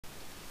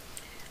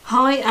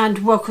Hi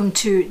and welcome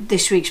to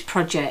this week's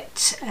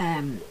project.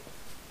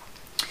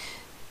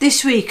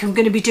 This week I'm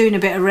going to be doing a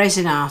bit of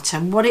resin art,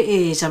 and what it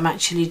is I'm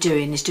actually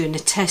doing is doing a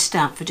test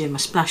out for doing my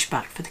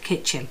splashback for the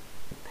kitchen.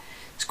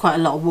 There's quite a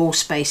lot of wall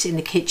space in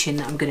the kitchen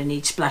that I'm going to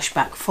need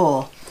splashback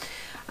for,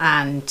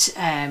 and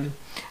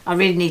I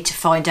really need to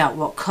find out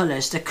what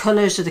colours. The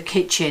colours of the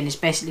kitchen is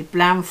basically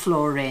brown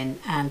flooring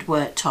and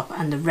worktop,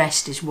 and the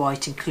rest is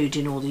white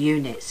including all the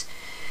units.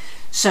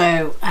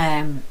 So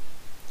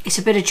it's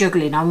a bit of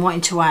juggling. I'm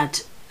wanting to add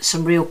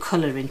some real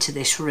colour into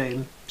this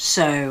room,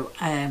 so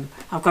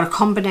I've got a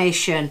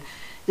combination.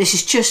 This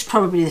is just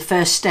probably the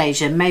first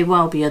stage. There may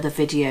well be other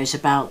videos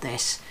about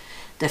this.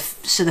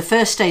 So the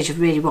first stage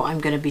of really what I'm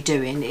going to be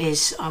doing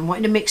is I'm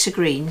wanting a mix of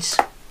greens.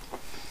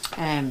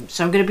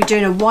 So I'm going to be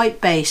doing a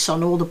white base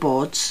on all the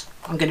boards.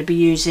 I'm going to be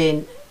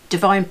using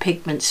Divine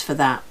Pigments for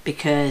that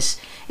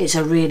because it's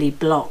a really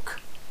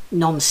block,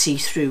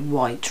 non-see-through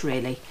white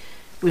really.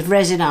 With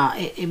resin art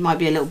it might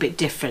be a little bit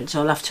different,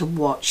 so I'll have to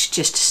watch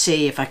just to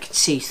see if I can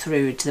see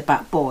through into the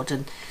backboard,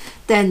 and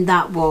then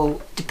that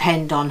will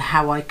depend on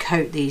how I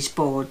coat these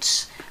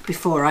boards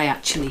before I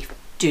actually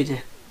do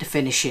the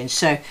finishing.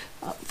 So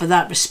for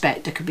that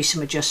respect there could be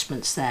some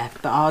adjustments there,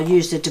 but I'll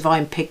use the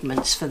Divine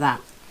Pigments for that.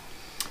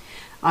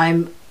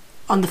 I'm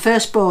on the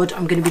first board.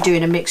 I'm going to be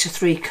doing a mix of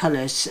three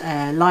colours,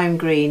 lime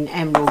green,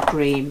 emerald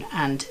green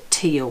and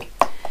teal.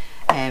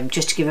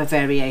 Just to give a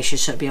variation,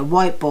 so it'll be a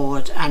white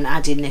board and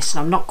adding this, and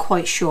I'm not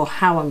quite sure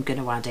how I'm going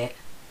to add it.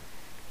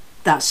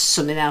 That's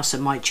something else that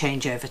might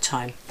change over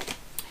time.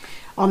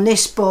 On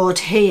this board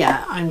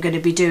here I'm going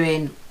to be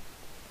doing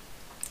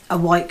a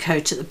white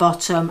coat at the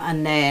bottom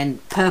and then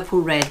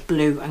purple, red,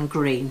 blue and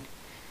green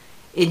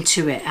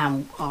into it,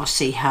 and I'll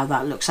see how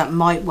that looks. That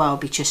might well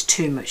be just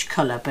too much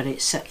colour, but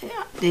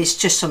it's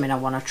just something I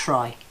want to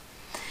try.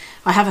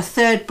 I have a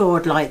third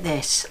board like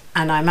this,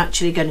 and I'm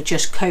actually going to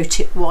just coat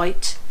it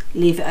white,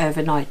 leave it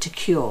overnight to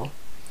cure,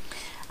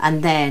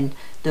 and then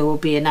there will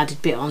be an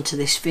added bit onto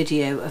this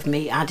video of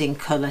me adding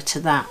colour to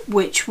that,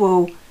 which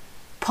will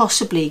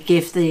possibly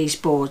give these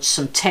boards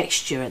some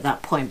texture at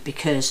that point,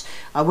 because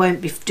I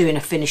won't be doing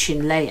a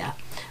finishing layer.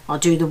 I'll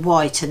do the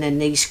white and then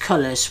these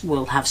colours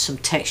will have some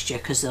texture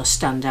because they'll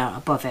stand out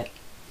above it.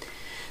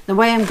 The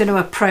way I'm going to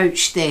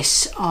approach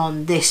this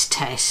on this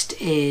test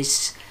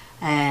is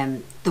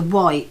the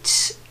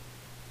white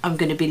I'm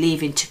going to be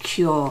leaving to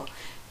cure,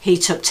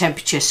 heat up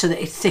temperature, so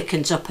that it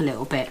thickens up a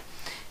little bit,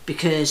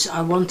 because I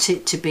want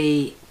it to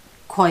be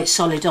quite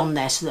solid on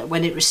there so that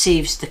when it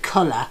receives the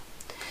colour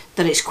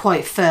that it's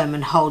quite firm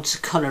and holds the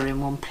colour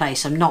in one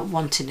place. I'm not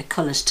wanting the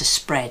colours to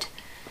spread,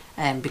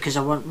 because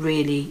I want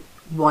really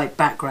white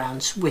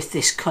backgrounds with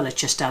this colour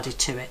just added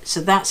to it.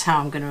 So that's how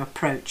I'm going to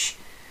approach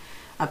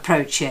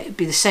it. It'd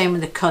be the same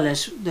with the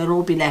colours. They'll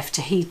all be left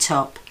to heat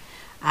up,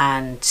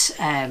 and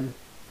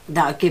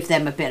that'll give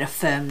them a bit of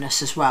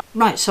firmness as well.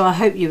 Right, so I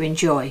hope you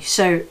enjoy.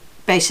 So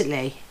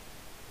basically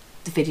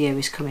the video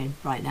is coming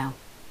right now.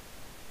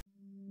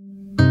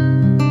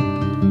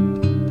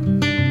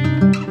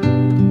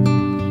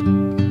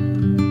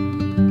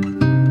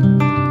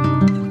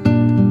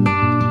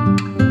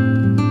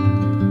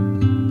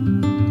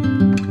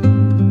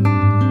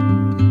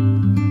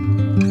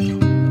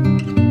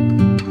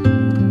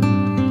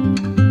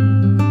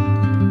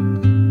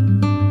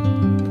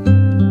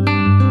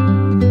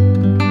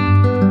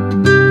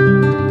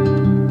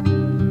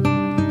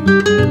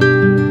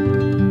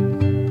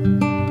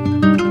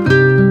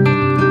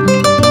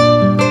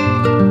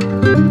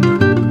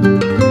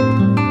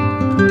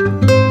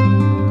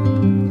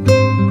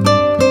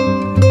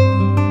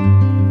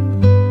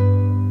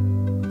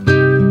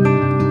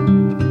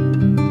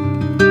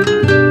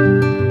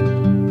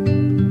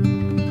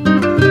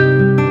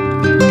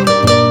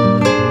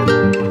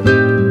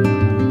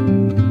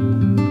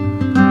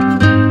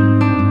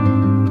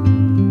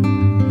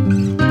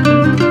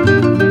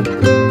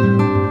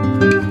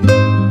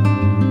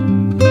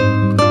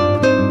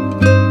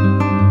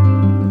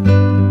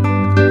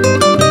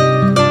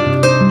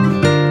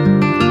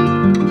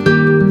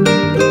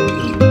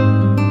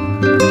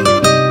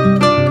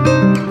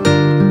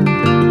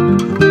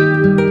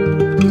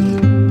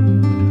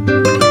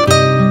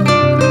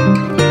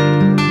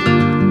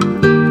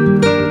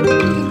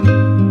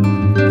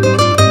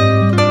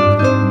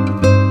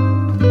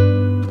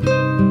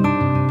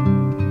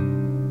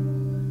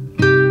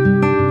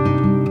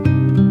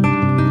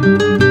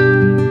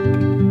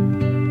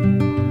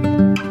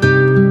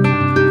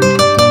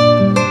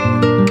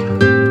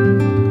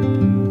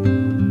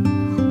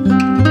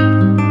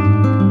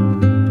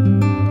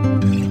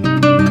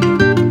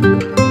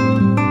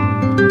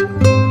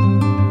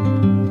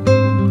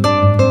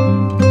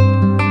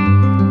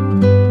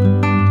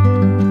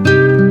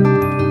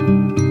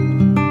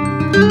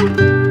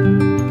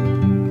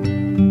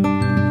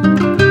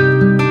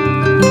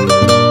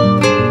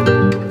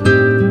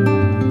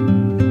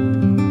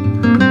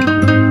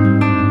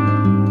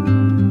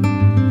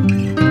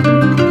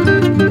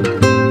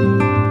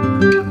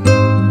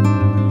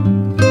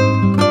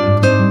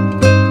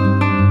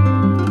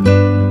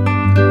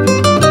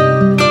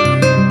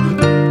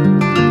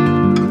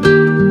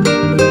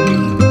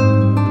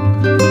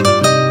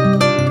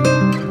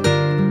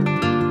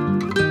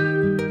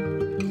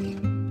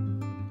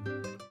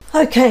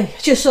 Okay,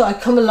 just thought I'd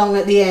come along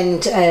at the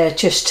end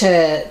just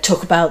to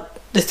talk about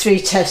the 3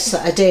 tests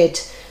that I did.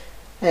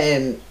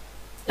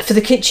 For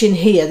the kitchen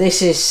here,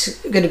 this is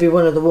going to be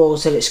one of the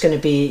walls that it's going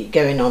to be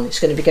going on.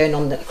 It's going to be going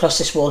on across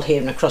this wall here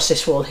and across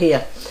this wall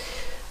here.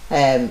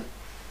 I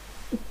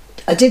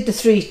did the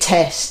 3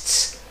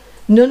 tests.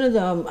 None of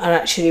them are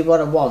actually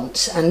what I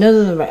want, and none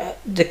of them are,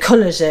 the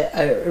colours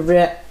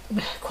are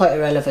quite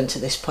irrelevant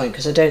at this point,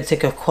 because I don't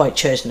think I've quite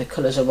chosen the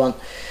colours I want.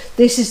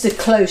 This is the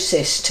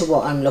closest to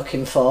what I'm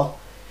looking for,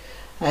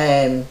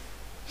 but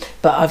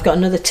I've got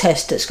another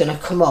test that's going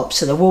to come up,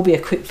 so there will be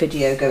a quick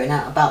video going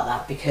out about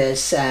that,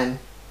 because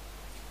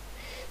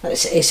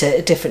it's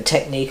a different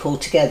technique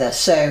altogether.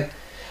 So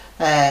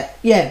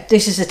yeah,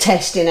 this is a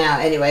testing out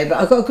anyway, but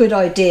I've got a good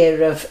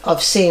idea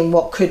of seeing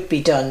what could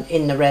be done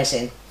in the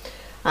resin,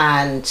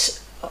 and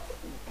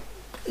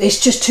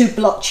it's just too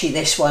blotchy,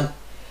 this one.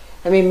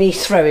 I mean, me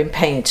throwing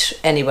paint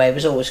anyway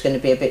was always going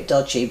to be a bit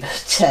dodgy,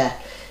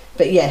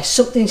 but yeah,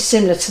 something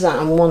similar to that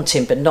I'm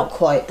wanting, but not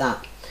quite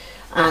that.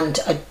 And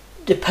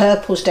the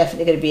purple's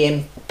definitely going to be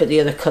in, but the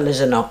other colours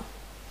are not.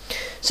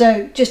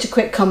 So just a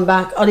quick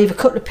comeback. I'll leave a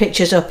couple of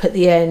pictures up at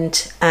the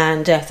end,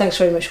 and thanks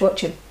very much for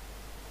watching.